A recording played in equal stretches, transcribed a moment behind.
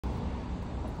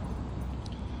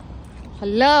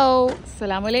Hello,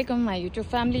 Assalamu alaikum, my YouTube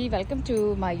family. Welcome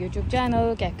to my YouTube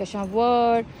channel, Kehkashan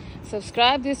World.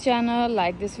 Subscribe this channel,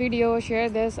 like this video, share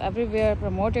this everywhere,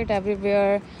 promote it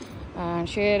everywhere, and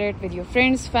share it with your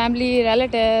friends, family,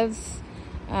 relatives.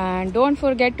 And don't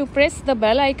forget to press the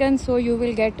bell icon so you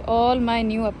will get all my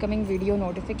new upcoming video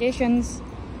notifications.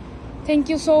 Thank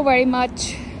you so very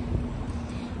much.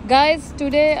 Guys,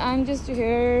 today I'm just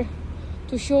here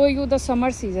to show you the summer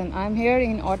season. I'm here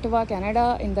in Ottawa,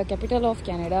 Canada, in the capital of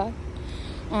Canada,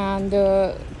 and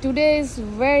today is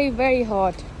very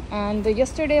hot, and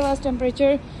yesterday was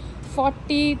temperature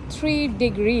 43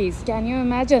 degrees. Can you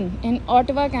imagine? In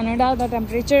Ottawa, Canada, the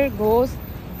temperature goes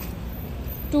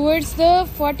towards the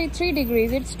 43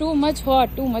 degrees. It's too much hot.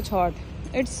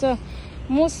 It's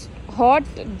most hot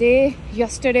day.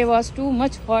 Yesterday was too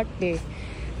much hot day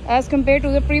as compared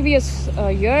to the previous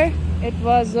year. It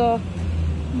was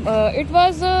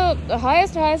the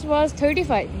highest was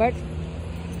 35, but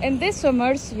in this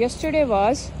summers yesterday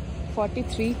was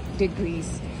 43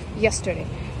 degrees yesterday.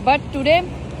 But today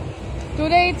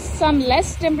it's some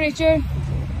less temperature,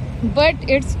 but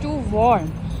it's too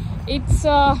warm. It's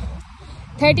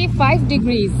 35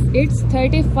 degrees. It's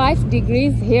 35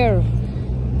 degrees here,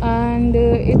 and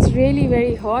it's really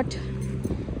very hot.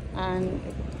 And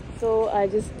so I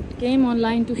just came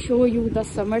online to show you the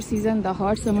summer season, the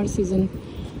hot summer season.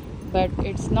 But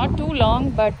it's not too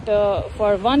long, but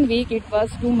for 1 week it was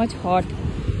too much hot.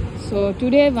 So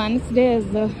today, Wednesday, is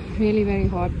the really very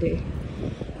hot day,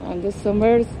 and the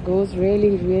summer goes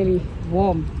really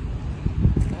warm,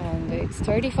 and it's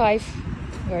 35,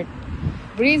 but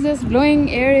breeze is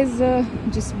blowing, air is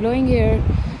just blowing here,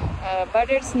 but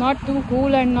it's not too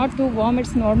cool and not too warm.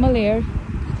 It's normal air,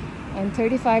 and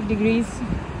 35 degrees.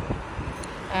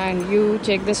 And you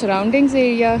check the surroundings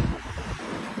area,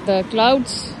 the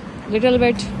clouds little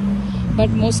bit, but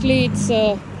mostly it's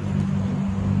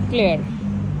clear,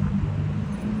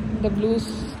 the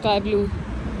sky blue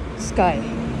sky.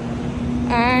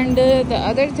 And the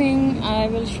other thing I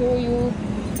will show you,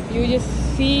 you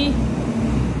just see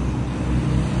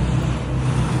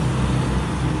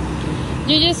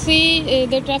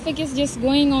the traffic is just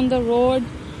going on the road.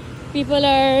 People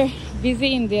are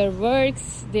busy in their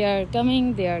works, they are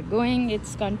coming, they are going,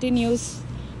 it's continuous,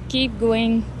 keep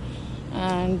going.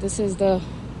 And this is the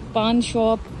pawn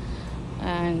shop,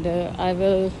 and I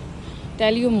will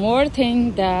tell you more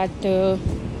thing that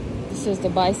this is the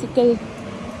bicycle,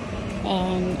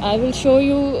 and I will show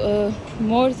you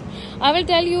more. I will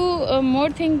tell you more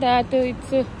thing that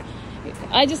it's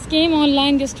I just came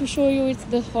online just to show you it's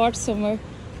the hot summer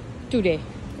today,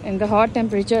 and the hot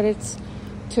temperature it's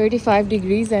 35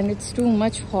 degrees, and it's too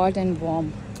much hot and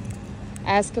warm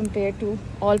as compared to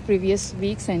all previous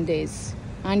weeks and days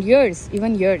and years,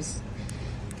 even years.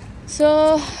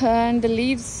 So, and the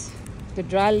leaves, the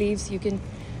dry leaves, you can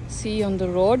see on the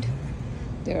road,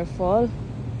 they are fall.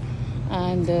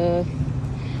 And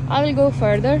I will go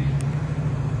further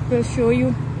to show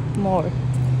you more.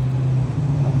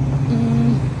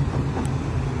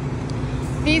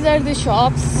 These are the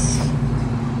shops,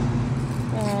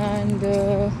 and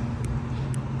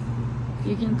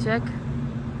you can check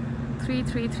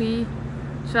 333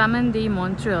 Chemin de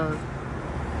Montreal.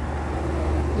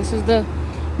 This is the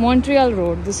Montreal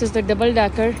Road. This is the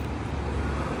double-decker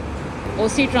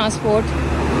OC Transport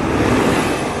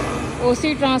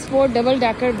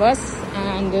double-decker bus,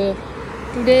 and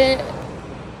today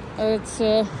it's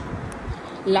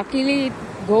luckily it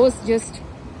goes just,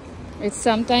 it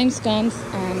sometimes comes,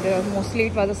 and mostly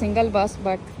it was a single bus,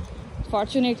 but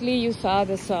fortunately you saw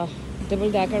this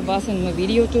double-decker bus in my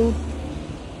video too.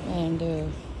 And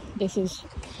this is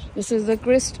the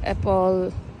Christ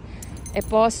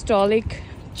Apostolic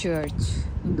Church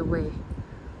in the way.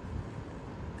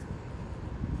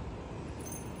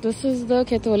 This is the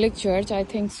Catholic Church, I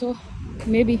think so,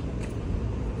 maybe.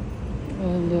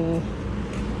 And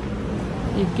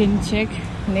you can check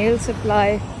nail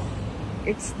supply.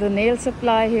 It's the nail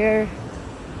supply here.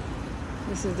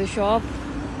 This is the shop,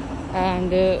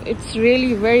 and it's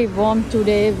really very warm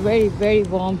today, very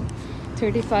warm.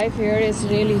 35 here is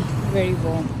really very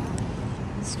warm.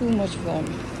 It's too much warm.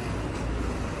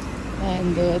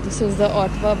 And this is the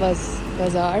Ottawa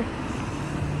Bazaar,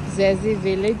 Zazie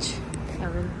Village. I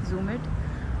will zoom it.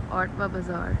 Ottawa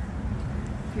Bazaar.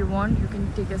 If you want, you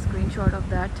can take a screenshot of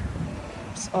that.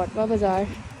 It's Ottawa Bazaar.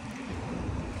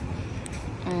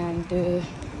 And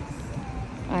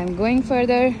I'm going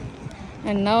further.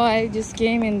 And now I just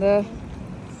came in the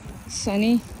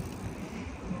sunny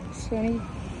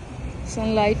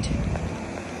sunlight.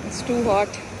 It's too hot,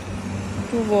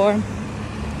 too warm.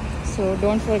 So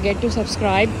don't forget to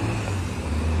subscribe.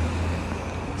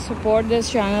 support this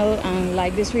channel and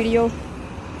like this video.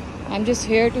 I'm just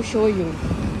here to show you.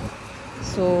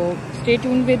 So stay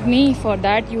tuned with me. For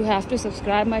that you have to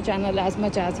subscribe my channel as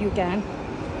much as you can.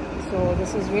 So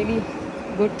this is really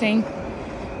good thing.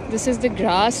 This is the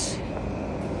grass.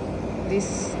 This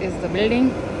is the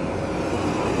building.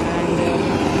 And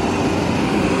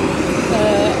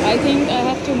I think I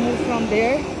have to move from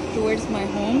there towards my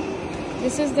home.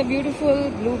 This is the beautiful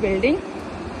blue building.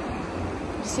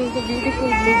 This is the beautiful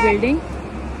blue building,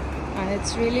 and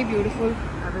it's really beautiful.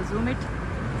 I will zoom it.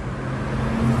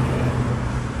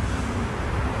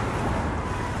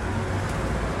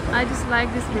 I just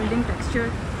like this building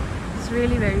texture. It's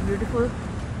really very beautiful.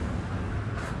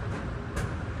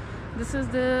 This is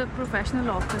the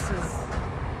professional offices.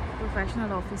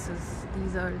 Professional offices.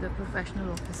 These are the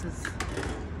professional offices.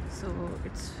 So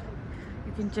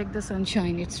you can check the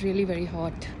sunshine. It's really very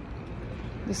hot.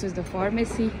 This is the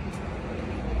pharmacy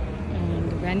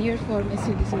and the Vanier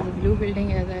pharmacy. This is the blue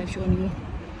building as I have shown you.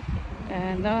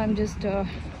 And now I'm just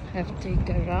have to take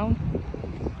a round,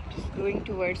 just going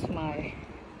towards my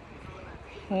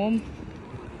home.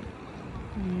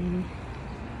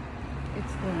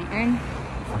 It's going to end.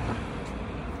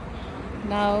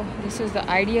 Now this is the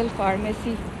Ideal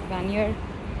pharmacy, Vanier.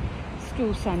 It's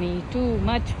too sunny, too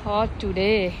much hot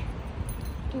today.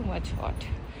 Too much hot.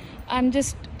 I'm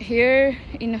just here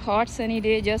in a hot sunny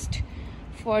day just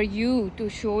for you, to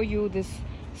show you this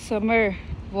summer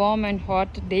warm and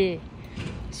hot day.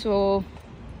 So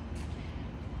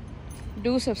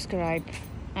do subscribe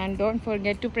and don't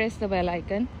forget to press the bell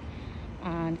icon,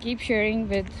 and keep sharing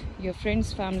with your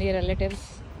friends, family,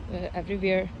 relatives,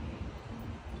 everywhere.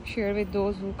 Share with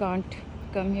those who can't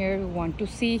come here, who want to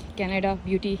see Canada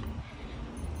beauty.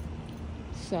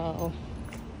 So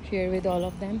share with all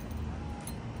of them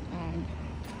and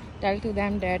tell to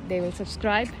them that they will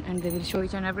subscribe, and they will show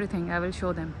each and everything. I will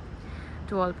show them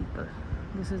to all people.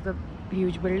 This is the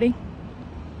huge building.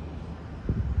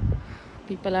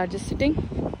 People are just sitting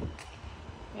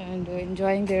and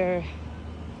enjoying their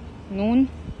noon.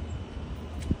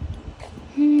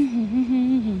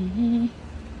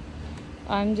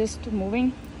 I'm just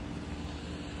moving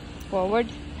forward,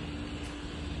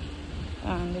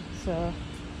 and it's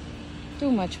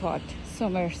too much hot.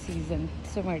 Summer season,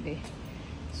 summer day.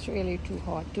 It's really too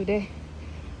hot today.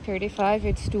 35,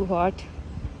 it's too hot.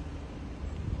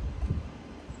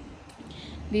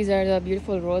 These are the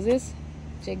beautiful roses.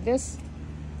 Check this.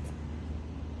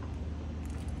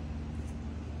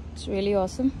 It's really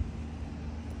awesome.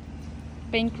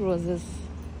 Pink roses.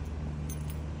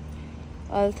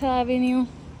 Alta Avenue.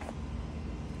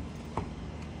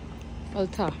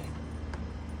 Alta.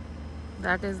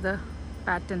 That is the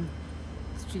Patton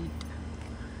Street.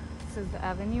 This is the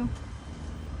avenue.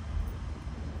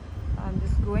 I'm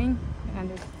just going,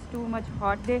 and it's too much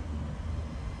hot day.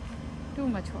 Too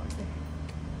much hot day.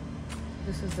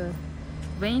 This is the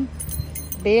Wayne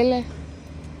Dale.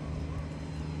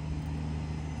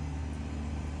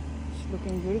 It's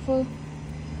looking beautiful.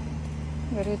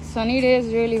 But it's sunny days,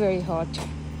 really very hot.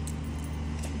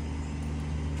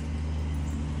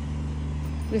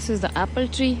 This is the apple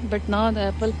tree, but now the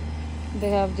apple, they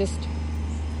have just,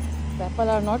 the apple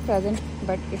are not present,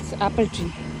 but it's apple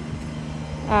tree.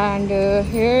 And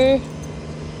here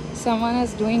someone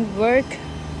is doing work.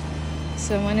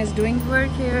 Someone is doing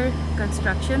work here,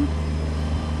 construction.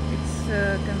 It's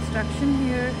construction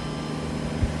here.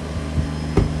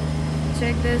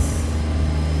 Check this,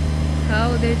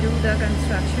 how they do the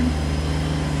construction.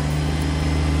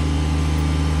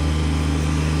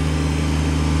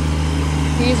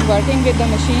 He is working with the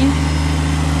machine.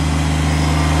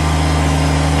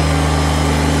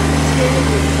 It's really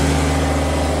beautiful.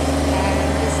 And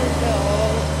this is the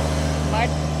all mud.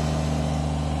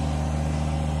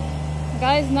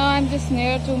 Guys, now I'm just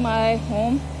near to my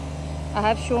home. I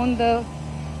have shown the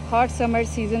hot summer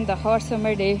season, the hot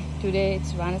summer day. Today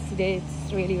it's Wednesday.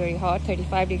 It's really very hot,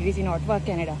 35 degrees in Ottawa,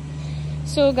 Canada.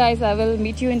 So guys, I will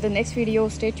meet you in the next video.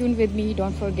 Stay tuned with me.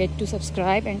 Don't forget to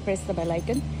subscribe and press the bell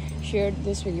icon. Share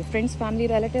this with your friends, family,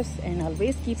 relatives, and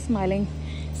always keep smiling.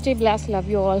 Stay blessed. Love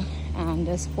you all,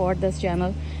 and support this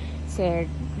channel. So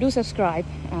do subscribe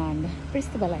and press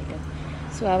the bell icon.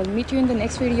 So I will meet you in the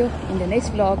next video, in the next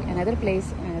vlog, another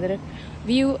place, another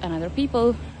view, another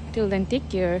people. Till then, take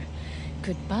care.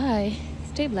 Goodbye.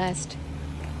 Stay blessed.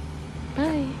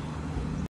 Bye.